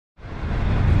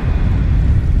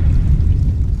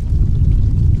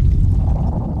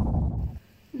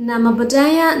Namo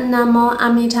Buddhaya, Namo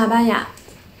Amitabha.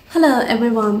 Hello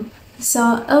everyone.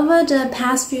 So over the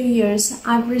past few years,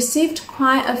 I've received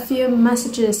quite a few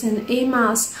messages and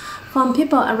emails from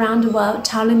people around the world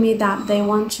telling me that they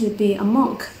want to be a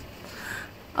monk.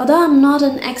 Although I'm not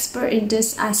an expert in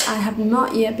this as I have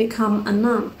not yet become a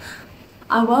nun,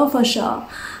 I will for sure.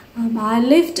 I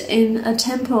lived in a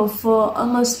temple for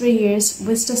almost 3 years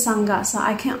with the Sangha, so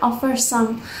I can offer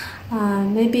some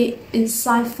maybe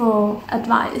insightful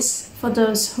advice for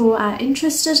those who are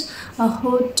interested or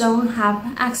who don't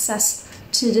have access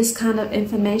to this kind of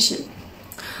information.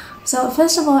 So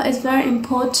first of all, it's very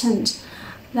important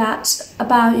that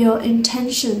about your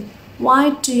intention.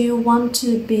 Why do you want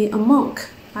to be a monk?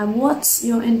 And what's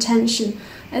your intention?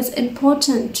 It's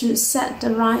important to set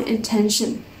the right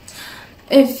intention.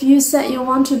 If you said you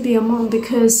want to be a monk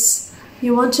because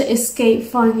you want to escape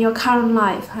from your current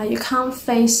life, you can't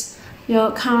face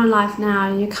your current life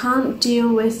now, you can't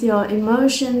deal with your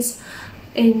emotions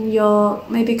in your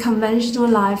maybe conventional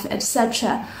life,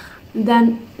 etc.,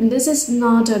 then this is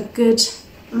not a good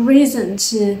reason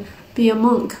to be a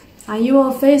monk. You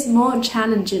will face more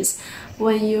challenges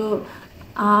when you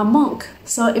are a monk.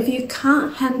 So if you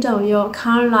can't handle your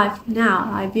current life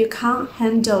now, if you can't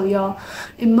handle your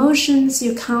emotions,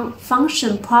 you can't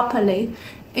function properly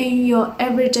in your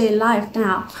everyday life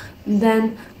now,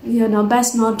 then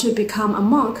best not to become a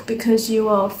monk, because you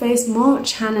will face more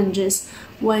challenges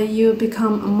when you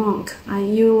become a monk.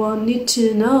 You will need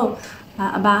to know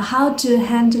about how to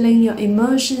handling your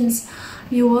emotions.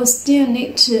 You will still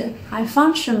need to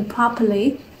function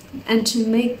properly and to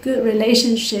make good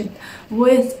relationship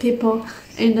with people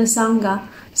in the Sangha.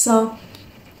 So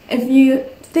if you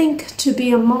think to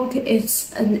be a monk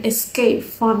is an escape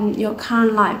from your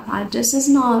current life, this is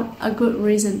not a good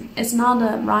reason. It's not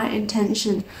the right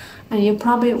intention, and you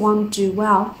probably won't do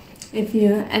well if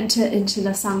you enter into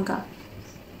the Sangha.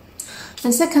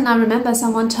 And second, I remember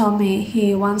someone told me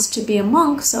he wants to be a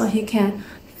monk so he can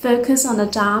focus on the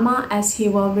Dharma as he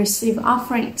will receive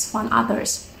offerings from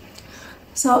others.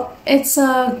 So it's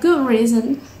a good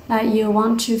reason that you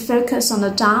want to focus on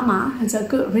the Dharma. It's a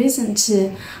good reason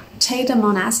to take the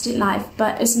monastic life,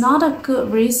 but it's not a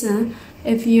good reason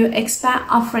if you expect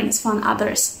offerings from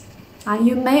others.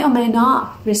 You may or may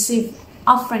not receive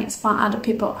offerings from other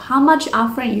people. How much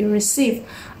offering you receive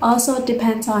also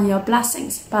depends on your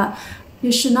blessings, but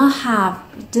you should not have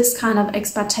this kind of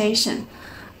expectation,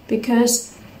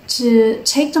 because to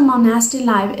take the monastic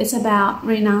life is about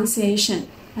renunciation.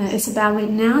 It's about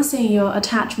renouncing your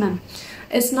attachment.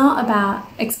 It's not about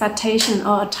expectation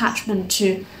or attachment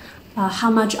to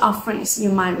how much offerings you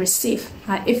might receive.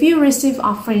 If you receive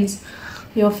offerings,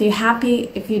 you'll feel happy.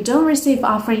 If you don't receive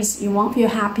offerings, you won't feel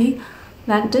happy.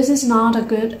 Then this is not a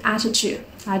good attitude.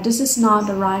 This is not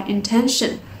the right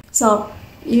intention. So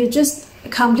you just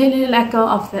completely let go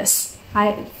of this.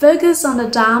 Focus on the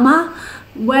Dharma,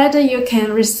 whether you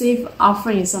can receive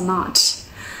offerings or not.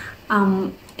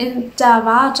 In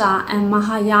Theravada and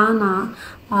Mahayana,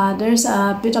 there's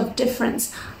a bit of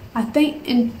difference. I think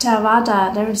in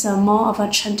Theravada, there is more of a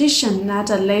tradition that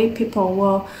the lay people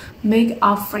will make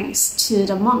offerings to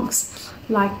the monks.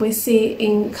 Like we see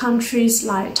in countries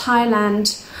like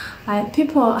Thailand,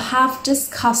 people have this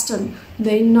custom.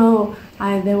 They know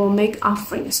they will make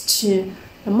offerings to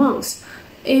the monks.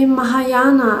 In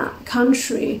Mahayana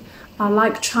country,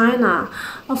 like China,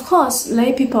 of course,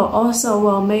 lay people also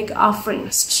will make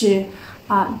offerings to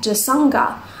the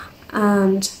Sangha,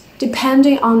 and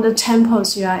depending on the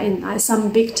temples you are in, some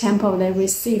big temple they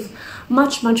receive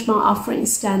much more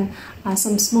offerings than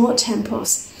some small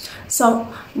temples. So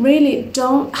really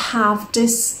don't have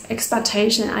this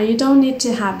expectation. You don't need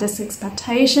to have this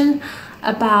expectation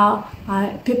about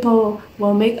people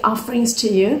will make offerings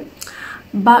to you.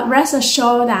 But rest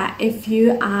assured that if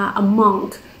you are a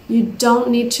monk, you don't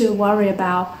need to worry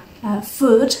about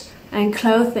food and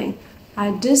clothing.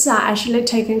 These are actually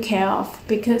taken care of,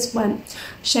 because when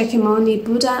Shakyamuni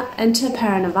Buddha entered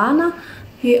Parinirvana,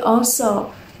 he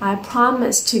also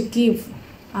promised to give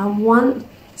 1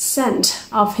 cent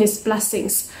of his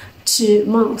blessings to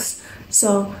monks,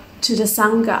 so to the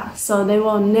Sangha, so they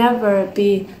will never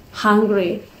be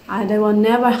hungry. They will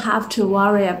never have to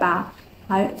worry about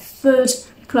food,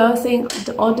 clothing,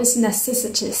 all these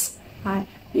necessities.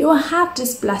 You will have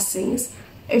these blessings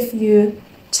if you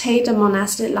take the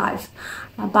monastic life,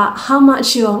 but how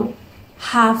much you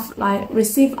have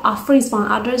receive offerings from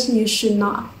others, you should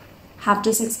not have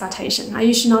this expectation.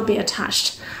 You should not be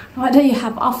attached. Whether you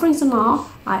have offerings or not,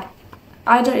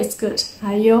 either is good.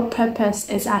 Your purpose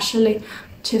is actually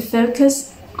to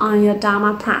focus on your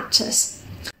Dharma practice.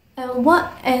 And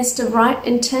what is the right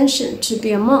intention to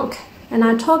be a monk? and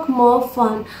I talk more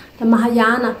from the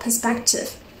Mahayana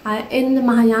perspective. In the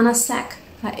Mahayana sect,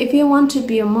 if you want to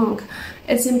be a monk,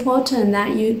 it's important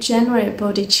that you generate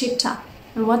bodhicitta.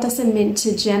 And what does it mean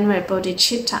to generate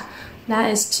bodhicitta?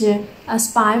 That is to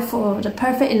aspire for the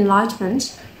perfect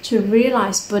enlightenment, to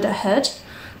realize Buddhahood,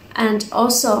 and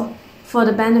also for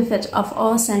the benefit of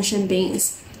all sentient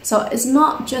beings. So it's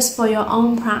not just for your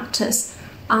own practice.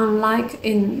 Unlike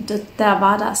in the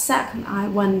Theravada sect,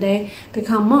 when they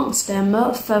become monks, they're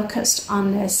more focused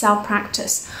on their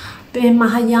self-practice. But in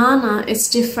Mahayana, it's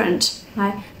different.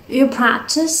 You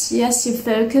practice, yes, you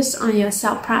focus on your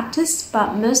self-practice,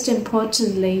 but most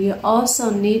importantly, you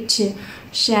also need to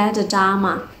share the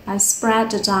Dharma,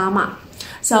 spread the Dharma.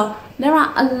 So there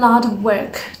are a lot of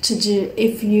work to do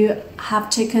if you have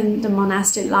taken the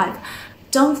monastic life.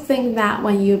 Don't think that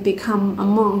when you become a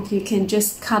monk, you can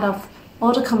just cut off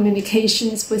all the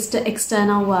communications with the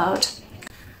external world.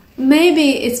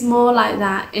 Maybe it's more like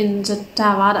that in the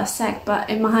Theravada sect, but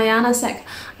in Mahayana sect,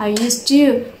 you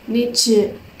still need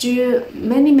to do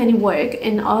many work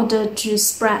in order to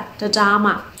spread the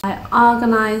Dharma, like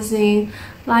organizing,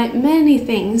 like many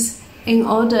things in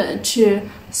order to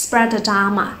spread the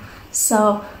Dharma.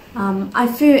 So I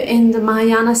feel in the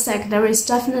Mahayana sect there is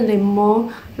definitely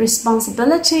more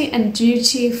responsibility and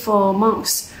duty for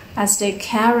monks as they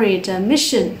carry the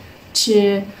mission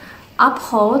to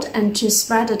uphold and to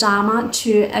spread the Dharma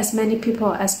to as many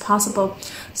people as possible.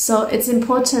 So it's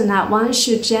important that one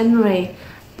should generate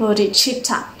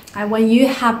bodhicitta. When you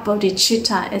have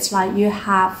bodhicitta, it's like you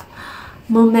have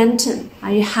momentum,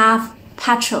 you have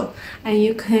petrol, and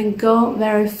you can go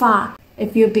very far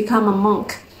if you become a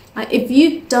monk. If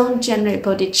you don't generate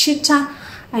bodhicitta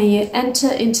and you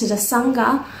enter into the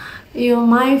Sangha, you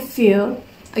might feel,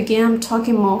 again I'm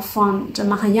talking more from the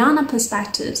Mahayana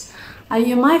perspective,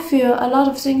 you might feel a lot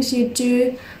of things you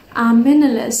do are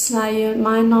meaningless, like you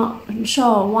might not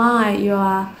sure why you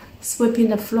are sweeping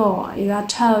the floor. You are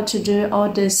told to do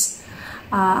all these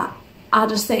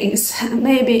other things,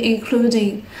 maybe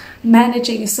including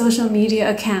managing social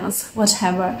media accounts,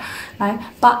 whatever, right?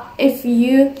 But if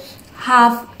you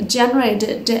have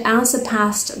generated the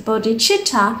unsurpassed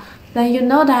bodhicitta, then you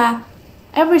know that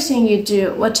everything you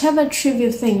do, whatever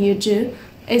trivial thing you do,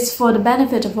 is for the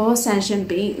benefit of all sentient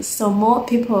beings, so more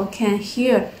people can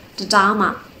hear the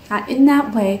Dharma. In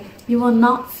that way, you will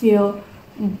not feel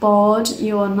bored,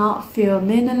 you will not feel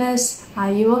meaningless,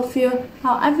 you will feel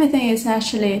how everything is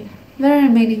actually very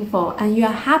meaningful and you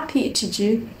are happy to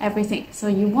do everything. So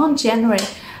you won't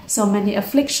generate so many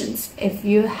afflictions if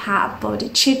you have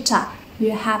bodhicitta.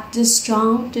 You have this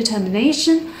strong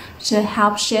determination to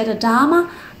help share the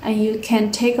Dharma, and you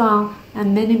can take on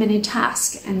many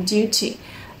tasks and duty.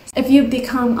 If you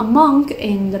become a monk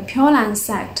in the Pure Land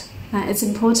sect, it's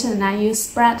important that you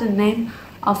spread the name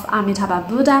of Amitabha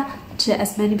Buddha to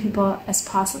as many people as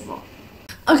possible.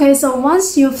 Okay, so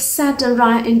once you've set the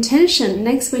right intention,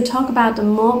 next we talk about the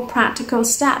more practical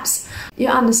steps. You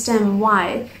understand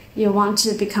why you want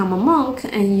to become a monk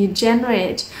and you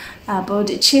generate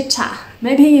bodhicitta.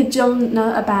 Maybe you don't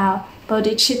know about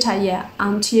bodhicitta yet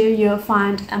until you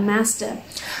find a master,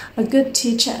 a good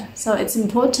teacher. So it's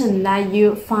important that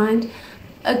you find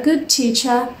a good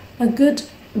teacher, a good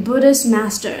Buddhist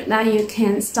master that you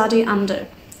can study under.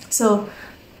 So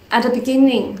at the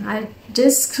beginning,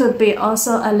 this could be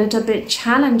also a little bit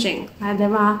challenging.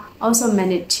 There are also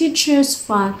many teachers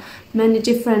from many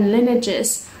different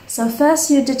lineages. So first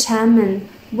you determine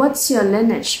what's your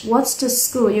lineage, what's the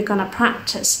school you're gonna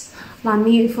practice. For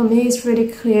me, it's really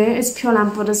clear, it's Pure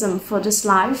Land Buddhism for this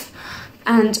life.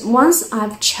 And once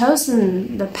I've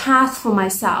chosen the path for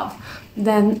myself,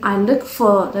 then I look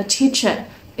for the teacher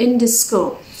in this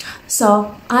school.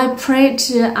 So I pray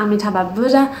to Amitabha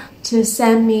Buddha to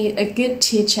send me a good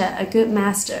teacher, a good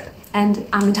master. And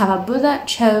Amitabha Buddha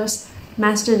chose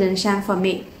Master Renshan for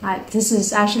me. This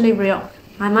is actually real.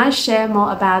 I might share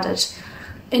more about it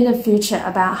in the future,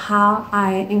 about how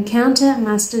I encountered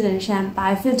Master Renshan, but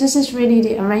I feel this is really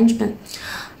the arrangement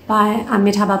by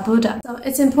Amitabha Buddha. So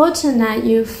it's important that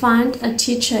you find a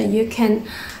teacher you can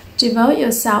devote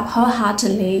yourself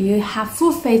wholeheartedly, you have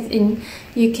full faith in,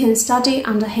 you can study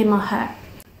under him or her.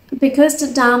 Because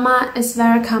the Dharma is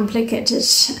very complicated,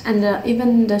 and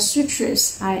even the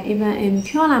sutras, even in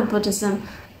Pure Land Buddhism,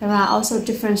 there are also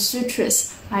different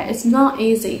sutras. It's not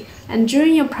easy, and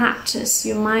during your practice,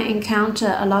 you might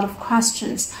encounter a lot of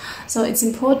questions. So it's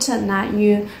important that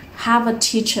you have a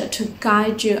teacher to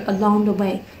guide you along the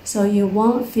way, so you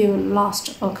won't feel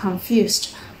lost or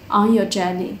confused on your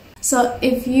journey. So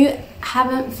if you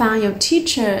haven't found your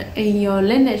teacher in your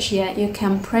lineage yet, you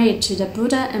can pray to the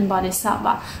Buddha and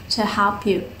Bodhisattva to help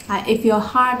you. If your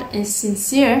heart is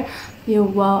sincere, you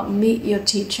will meet your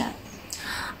teacher.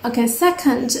 Okay,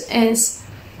 second is,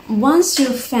 once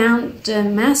you found the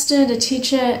master, the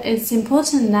teacher, it's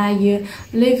important that you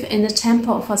live in the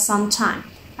temple for some time.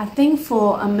 I think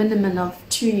for a minimum of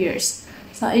 2 years.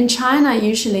 So in China,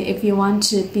 usually if you want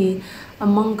to be a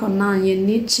monk or nun, you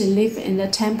need to live in the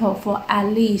temple for at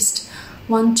least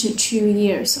 1 to 2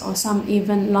 years, or some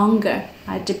even longer.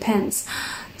 It depends.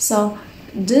 So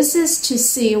this is to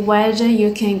see whether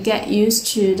you can get used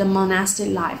to the monastic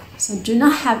life. So do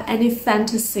not have any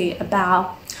fantasy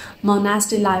about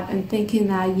monastic life and thinking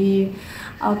that you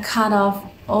are cut off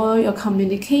all your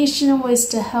communication with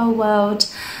the whole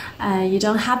world. You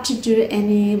don't have to do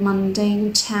any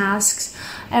mundane tasks.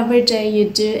 Every day you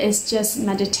do is just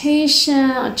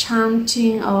meditation or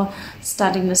chanting or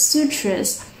studying the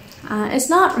sutras. It's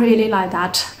not really like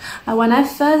that. When I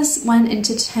first went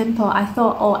into temple, I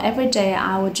thought, every day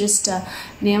I would just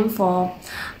name for,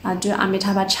 do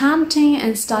Amitabha chanting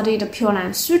and study the Pure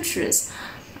Land Sutras.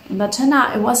 But turned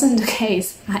out it wasn't the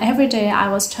case. Every day I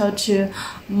was told to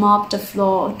mop the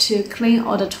floor, to clean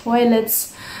all the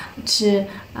toilets, to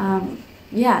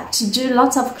do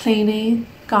lots of cleaning,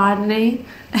 gardening,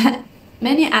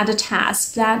 many other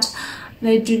tasks that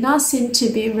they do not seem to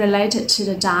be related to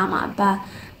the Dharma. But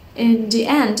in the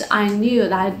end, I knew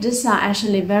that these are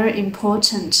actually very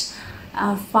important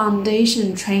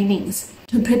foundation trainings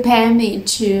to prepare me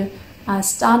to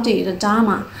study the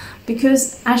Dharma.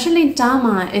 Because actually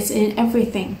Dharma is in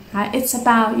everything. It's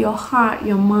about your heart,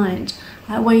 your mind.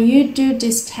 When you do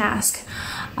this task,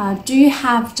 do you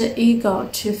have the ego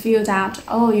to feel that,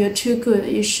 you're too good,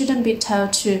 you shouldn't be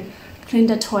told to clean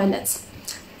the toilets?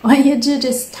 When you do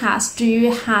this task, do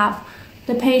you have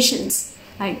the patience?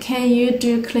 Can you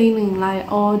do cleaning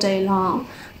all day long?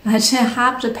 To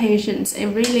have the patience, it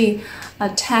really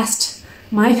tests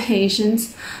my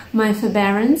patience, my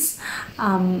forbearance,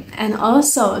 and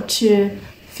also to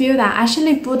feel that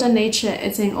actually Buddha nature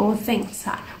is in all things.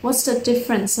 What's the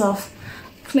difference of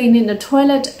cleaning the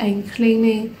toilet and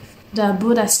cleaning the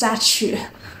Buddha statue?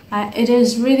 It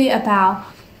is really about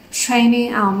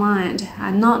training our mind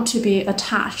and not to be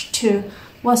attached to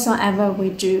whatsoever we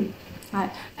do.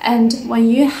 And when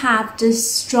you have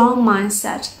this strong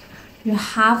mindset, you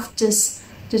have this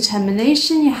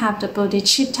determination, you have the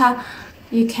bodhicitta,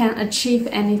 you can achieve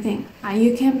anything.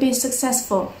 You can be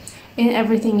successful in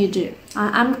everything you do.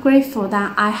 I'm grateful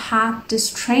that I have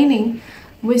this training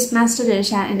with Master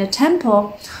Desha in the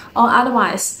temple, or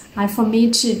otherwise, for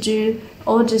me to do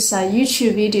all these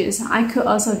YouTube videos, I could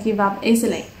also give up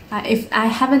easily. If I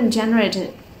haven't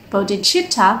generated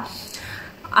bodhicitta,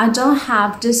 I don't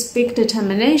have this big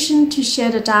determination to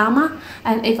share the Dharma,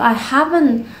 and if I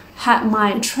haven't had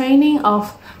my training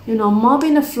of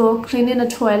mopping the floor, cleaning the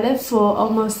toilet for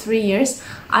almost 3 years,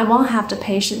 I won't have the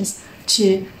patience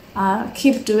to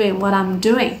keep doing what I'm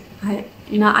doing.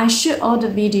 I shoot all the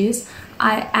videos,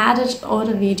 I added all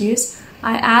the videos,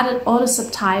 I added all the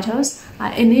subtitles.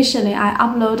 Initially, I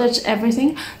uploaded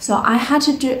everything, so I had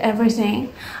to do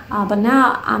everything. But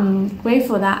now I'm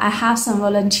grateful that I have some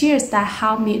volunteers that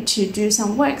help me to do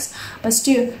some works. But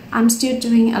still, I'm still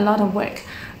doing a lot of work.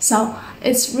 So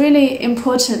it's really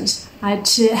important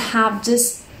to have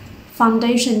this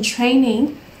foundation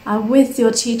training with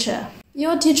your teacher.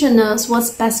 Your teacher knows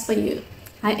what's best for you.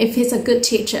 If he's a good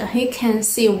teacher, he can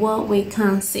see what we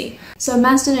can't see. So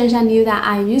Master Desha knew that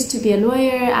I used to be a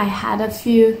lawyer, I had a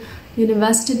few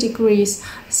university degrees.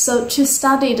 So to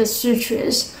study the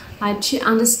sutras, to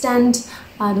understand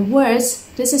the words,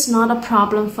 this is not a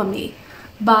problem for me.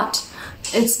 But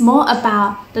it's more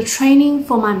about the training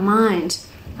for my mind,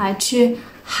 to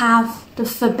have the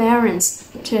forbearance,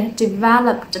 to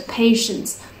develop the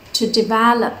patience, to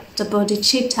develop the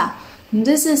bodhicitta.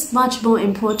 This is much more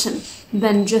important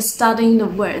than just studying the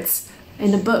words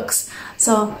in the books.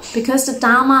 So because the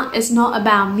Dharma is not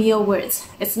about mere words,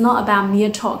 it's not about mere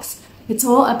talks, it's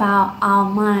all about our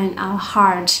mind, our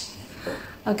heart.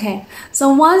 Okay,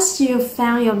 so once you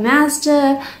found your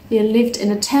master, you lived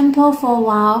in a temple for a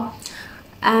while,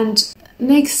 and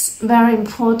next very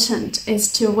important is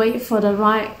to wait for the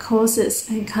right causes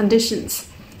and conditions.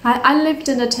 I lived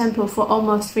in the temple for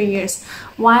almost 3 years.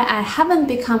 Why I haven't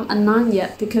become a nun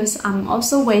yet? Because I'm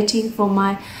also waiting for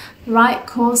my right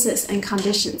causes and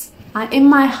conditions. In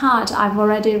my heart, I've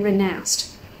already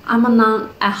renounced. I'm a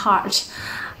nun at heart.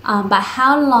 But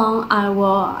how long I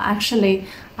will actually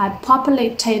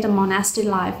populate the monastic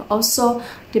life also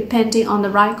depending on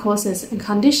the right causes and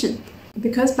conditions.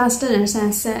 Because Master Ren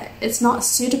said it's not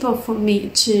suitable for me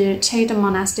to take the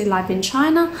monastic life in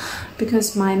China,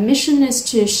 because my mission is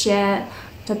to share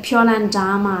the Pure Land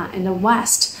Dharma in the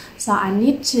West. So I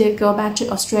need to go back to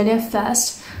Australia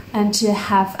first and to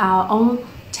have our own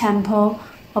temple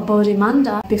or Bodhi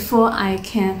Manda before I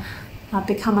can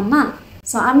become a nun.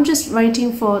 So I'm just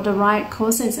waiting for the right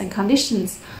causes and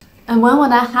conditions. And when will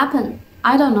that happen?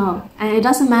 I don't know. And it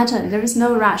doesn't matter. There is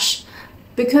no rush.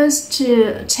 Because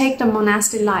to take the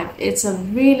monastic life, it's a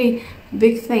really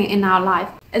big thing in our life.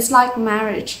 It's like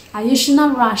marriage. You should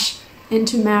not rush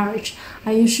into marriage.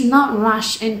 You should not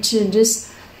rush into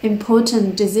this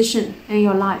important decision in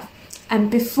your life.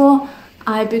 And before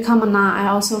I become a nun, I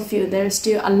also feel there's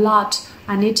still a lot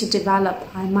I need to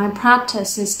develop. My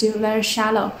practice is still very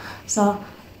shallow. So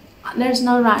there's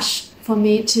no rush for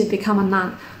me to become a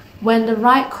nun. When the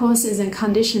right causes and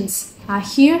conditions are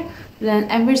here, then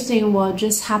everything will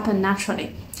just happen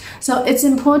naturally. So it's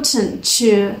important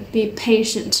to be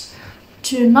patient,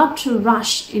 not to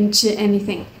rush into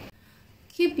anything.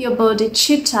 Keep your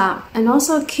bodhicitta and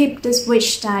also keep this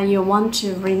wish that you want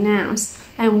to renounce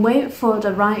and wait for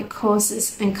the right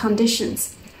causes and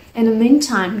conditions. In the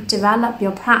meantime, develop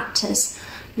your practice,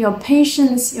 your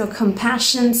patience, your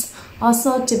compassion.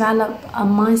 Also develop a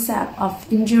mindset of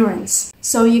endurance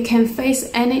so you can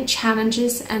face any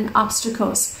challenges and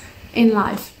obstacles in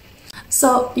life.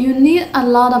 So you need a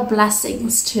lot of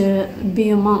blessings to be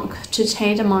a monk, to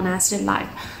take the monastic life.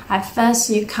 At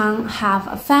first, you can't have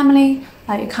a family,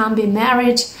 you can't be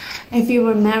married. If you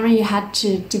were married, you had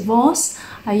to divorce.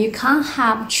 You can't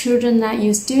have children that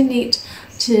you still need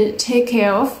to take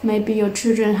care of. Maybe your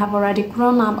children have already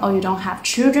grown up or you don't have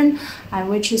children,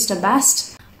 which is the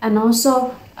best. And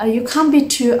also, you can't be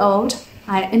too old.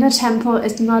 In a temple,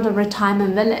 it's not a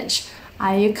retirement village.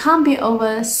 You can't be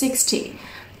over 60.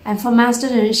 And for Master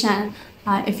Ren,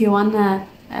 if you want to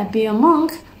be a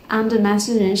monk, under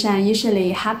Master Ren, usually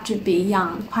you have to be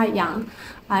young, quite young.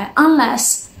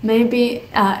 Unless maybe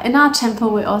in our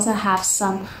temple, we also have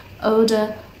some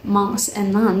older monks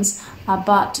and nuns,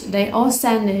 but they all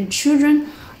send their children,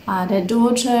 their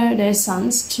daughter, their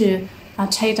sons to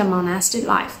take the monastic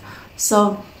life.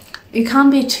 So you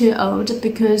can't be too old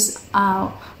because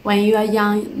when you are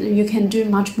young, you can do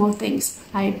much more things.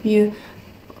 If you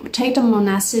take the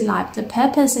monastic life, the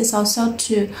purpose is also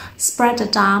to spread the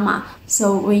Dharma.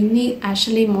 So we need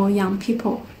actually more young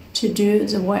people to do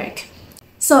the work.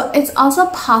 So it's also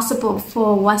possible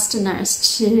for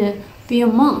Westerners to be a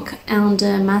monk. And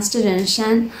Master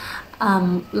Ren,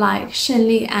 like Shen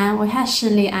Lian, we had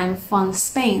Shen Lian from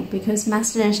Spain because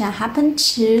Master Ren happened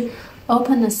to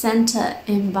open a center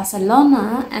in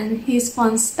Barcelona and he's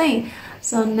from Spain.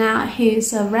 So now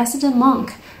he's a resident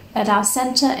monk at our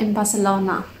center in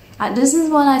Barcelona. This is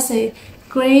what I say,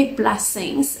 great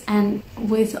blessings and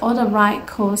with all the right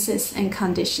causes and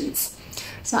conditions.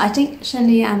 So I think Shen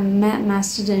Lian met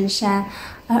Master Ren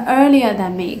earlier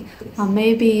than me,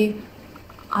 maybe,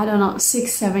 I don't know,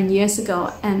 6-7 years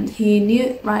ago, and he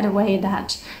knew right away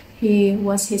that he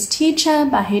was his teacher,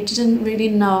 but he didn't really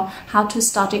know how to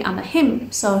study under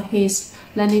him. So he's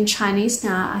learning Chinese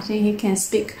now. I think he can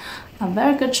speak a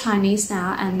very good Chinese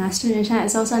now, and Master Ren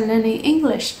is also learning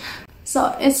English.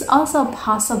 So it's also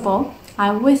possible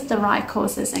with the right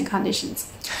causes and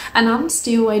conditions. And I'm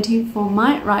still waiting for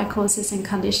my right causes and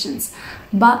conditions.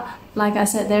 But like I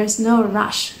said, there is no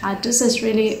rush. This is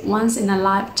really once in a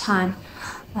lifetime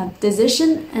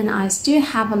decision, and I still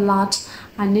have a lot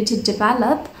I need to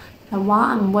develop while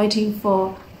I'm waiting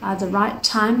for the right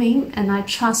timing. And I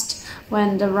trust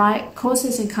when the right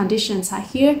causes and conditions are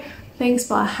here, things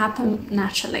will happen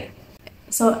naturally.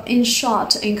 So in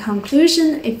short, in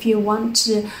conclusion, if you want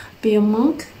to be a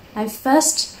monk,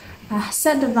 first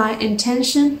set the right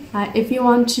intention. If you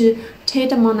want to take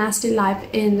the monastic life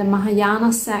in the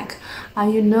Mahayana sect,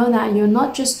 you know that you're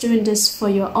not just doing this for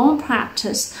your own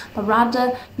practice, but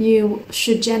rather you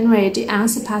should generate the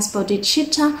unsurpassed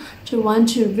bodhicitta to want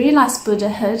to realize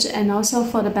Buddhahood and also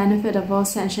for the benefit of all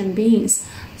sentient beings.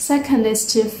 Second is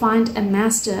to find a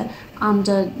master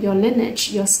under your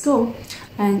lineage, your school.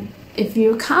 And if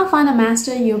you can't find a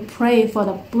master, you pray for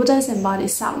the Buddhas and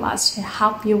Bodhisattvas to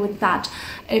help you with that.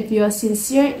 If you are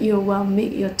sincere, you will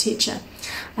meet your teacher.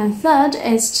 And third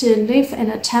is to live in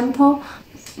a temple,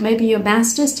 maybe your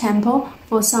master's temple,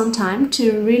 for some time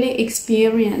to really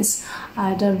experience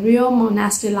the real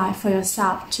monastic life for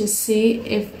yourself, to see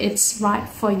if it's right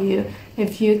for you,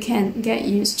 if you can get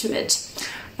used to it.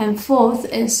 And fourth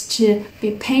is to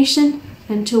be patient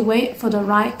and to wait for the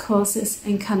right causes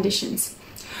and conditions.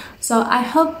 So I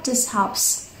hope this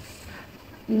helps.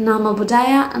 Namo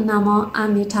Buddhaya, Namo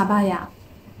Amitabha.